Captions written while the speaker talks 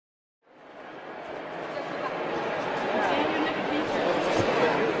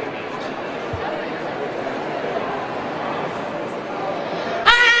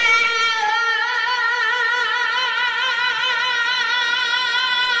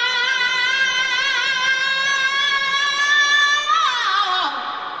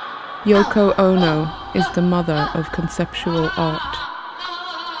Yoko Ono is the mother of conceptual art,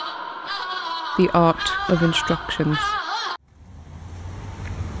 the art of instructions.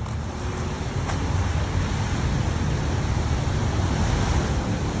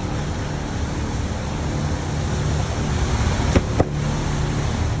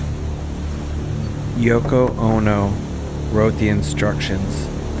 Yoko Ono wrote the instructions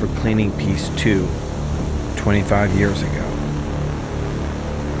for Cleaning Piece 2 25 years ago.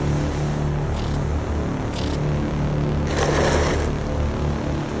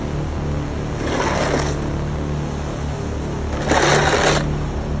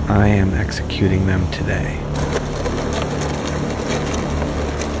 I am executing them today.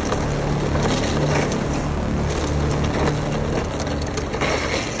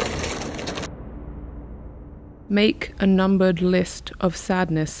 Make a numbered list of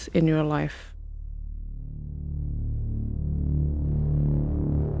sadness in your life.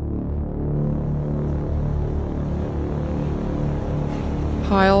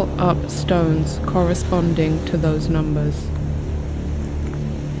 Pile up stones corresponding to those numbers.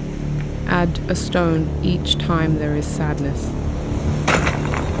 Add a stone each time there is sadness.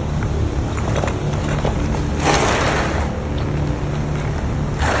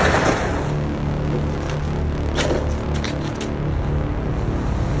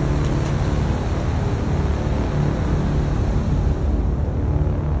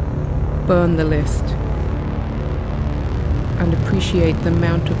 Burn the list and appreciate the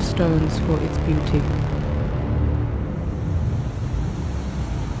amount of stones for its beauty.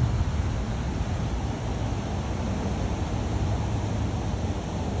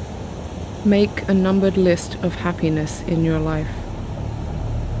 Make a numbered list of happiness in your life.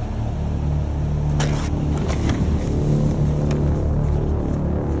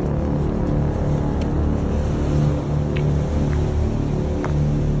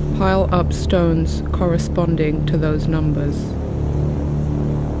 Pile up stones corresponding to those numbers.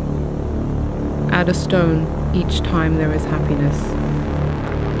 Add a stone each time there is happiness.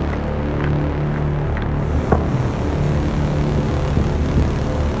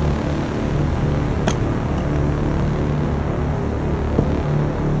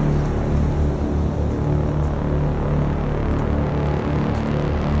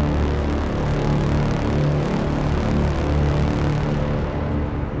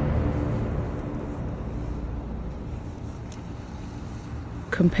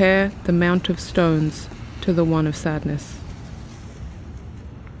 Compare the amount of stones to the one of sadness.